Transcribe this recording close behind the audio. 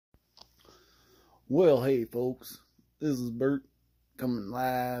Well, hey folks, this is Bert coming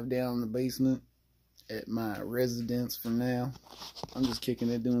live down in the basement at my residence for now. I'm just kicking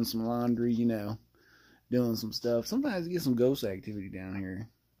it, doing some laundry, doing some stuff. Sometimes you get some ghost activity down here.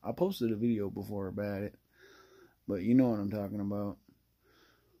 I posted a video before about it, but you know what I'm talking about.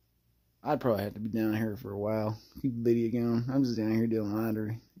 I'd probably have to be down here for a while, keep the video going. I'm just down here doing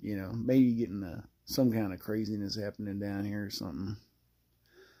laundry, maybe getting some kind of craziness happening down here or something.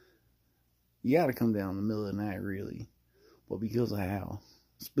 You gotta come down in the middle of the night, really. But because of how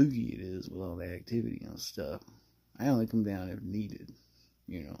spooky it is with all the activity and stuff, I only come down if needed,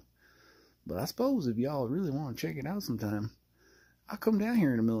 But I suppose if y'all really want to check it out sometime, I'll come down here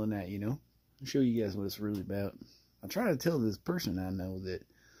in the middle of the night, and show you guys what it's really about. I try to tell this person I know that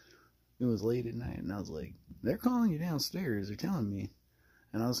it was late at night, and I was like, they're calling you downstairs, they're telling me.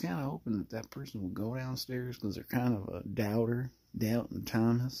 And I was kind of hoping that person would go downstairs, because they're kind of a doubting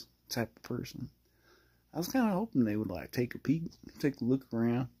Thomas type of person. I was kind of hoping they would take a peek, take a look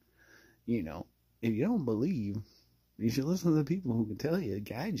around. If you don't believe, you should listen to the people who can tell you,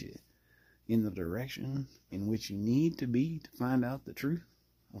 guide you in the direction in which you need to be to find out the truth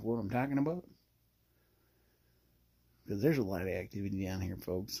of what I'm talking about. Because there's a lot of activity down here,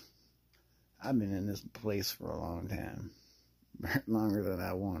 folks. I've been in this place for a long time, longer than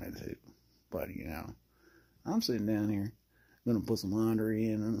I wanted to. But I'm sitting down here, gonna put some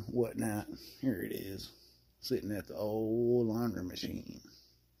laundry in and whatnot. Here it is, sitting at the old laundry machine.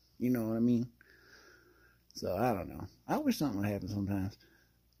 You know what I mean? So I don't know. I wish something would happen sometimes.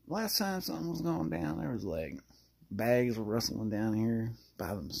 Last time something was going down, there was bags were rustling down here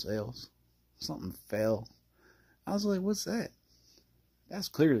by themselves. Something fell. I was like, what's that? That's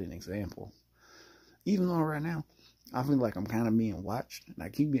clearly an example. Even though right now I feel like I'm kind of being watched, and I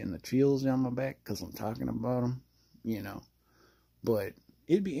keep getting the chills down my back because I'm talking about them, But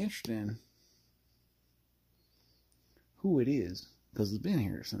it'd be interesting who it is, because it's been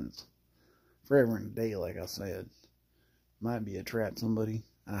here since forever and a day, like I said. Might be a trap somebody.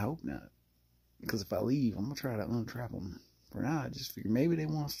 I hope not. Because if I leave, I'm going to try to untrap them. For now, I just figure maybe they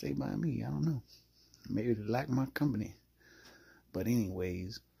want to stay by me. I don't know. Maybe they like my company. But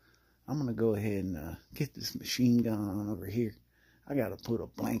anyways, I'm going to go ahead and get this machine gun on over here. I got to put a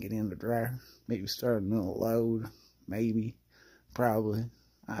blanket in the dryer. Maybe start another load. Maybe. Probably.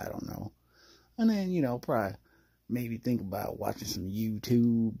 I don't know. And then, probably maybe think about watching some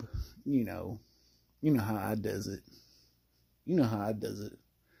YouTube. You know how I does it. You know how I does it.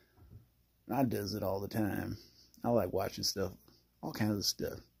 I does it all the time. I like watching stuff. All kinds of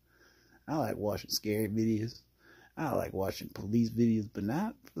stuff. I like watching scary videos. I like watching police videos, but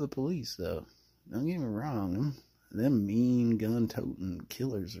not for the police, though. Don't get me wrong. Them mean gun-toting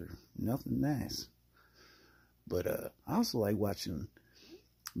killers are nothing nice. But I also like watching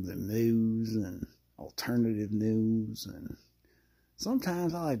the news and alternative news. And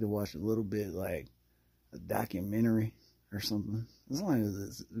sometimes I like to watch a little bit like a documentary or something. As long as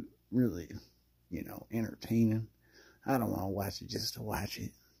it's really, entertaining. I don't want to watch it just to watch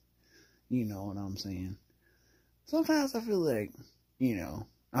it. You know what I'm saying? Sometimes I feel like,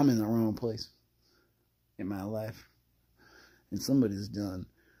 I'm in the wrong place in my life. And somebody's done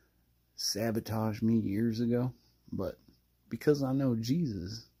sabotaged me years ago. But because I know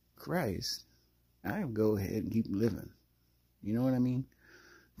Jesus Christ, I go ahead and keep living. You know what I mean?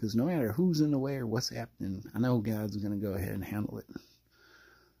 Because no matter who's in the way or what's happening, I know God's going to go ahead and handle it.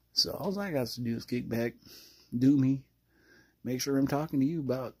 So all I got to do is kick back, do me, make sure I'm talking to you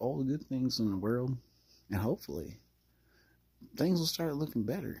about all the good things in the world, and hopefully things will start looking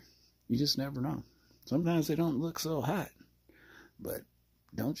better. You just never know. Sometimes they don't look so hot, but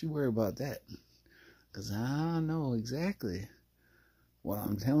don't you worry about that, because I know exactly what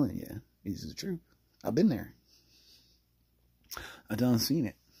I'm telling you is the truth. I've been there. I done seen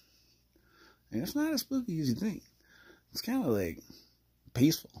it. And it's not as spooky as you think. It's kind of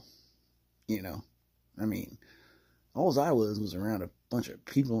peaceful, I mean, all I was around a bunch of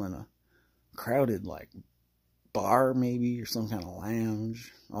people in a crowded, bar maybe, or some kind of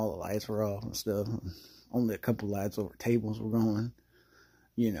lounge. All the lights were off and stuff. Only a couple lights over tables were going.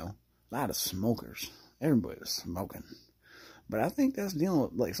 A lot of smokers. Everybody was smoking. But I think that's dealing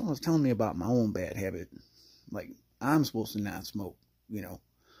with, someone's telling me about my own bad habit. I'm supposed to not smoke, and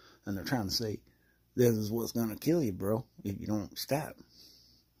they're trying to say, this is what's going to kill you, bro, if you don't stop.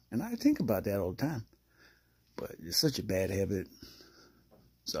 And I think about that all the time. But it's such a bad habit.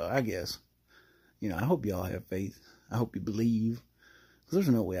 So I guess, I hope y'all have faith. I hope you believe. Because there's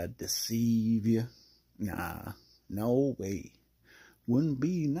no way I'd deceive you. Nah, no way. Wouldn't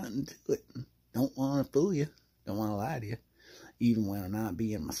be nothing to it. Don't want to fool you. Don't want to lie to you. Even when I'm not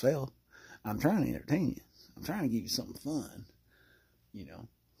being myself. I'm trying to entertain you. I'm trying to give you something fun, you know.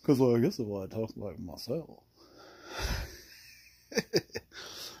 Because, well, I guess that's why I talk like myself.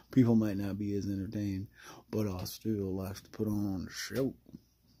 People might not be as entertained, but I still like to put on the show.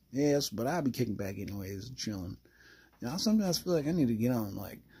 Yes, but I'll be kicking back anyways, chilling. You know, I sometimes feel like I need to get on,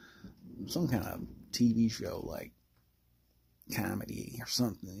 like, some kind of TV show, like, comedy or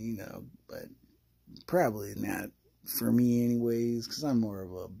something, you know, but probably not for me anyways, because I'm more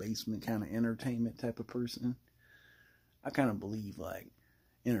of a basement kind of entertainment type of person. I kind of believe, like,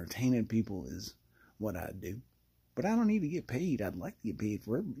 entertaining people is what I do. But I don't need to get paid. I'd like to get paid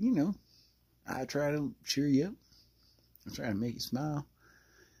for it. You know, I try to cheer you up. I try to make you smile.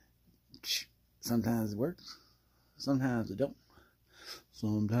 Sometimes it works. Sometimes it don't.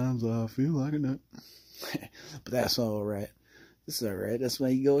 Sometimes I feel like a nut. But that's all right. This is all right. That's why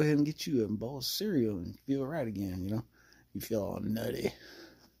you go ahead and get you a bowl of cereal and feel right again, you know. You feel all nutty.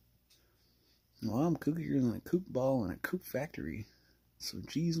 Well, I'm cookier than a kook ball in a kook factory. So,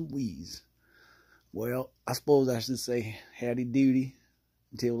 geez Louise. Well, I suppose I should say howdy doody.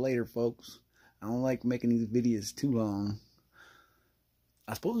 Until later, folks. I don't like making these videos too long.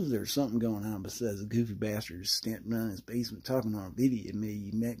 I suppose there's something going on besides the goofy bastard standing around his basement talking on a video. Maybe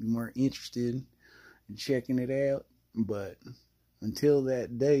you might be more interested in checking it out. But until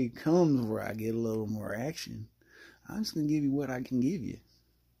that day comes where I get a little more action, I'm just going to give you what I can give you.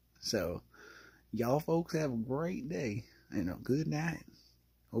 So, y'all folks have a great day and a good night.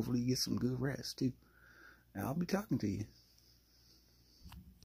 Hopefully you get some good rest too. And I'll be talking to you.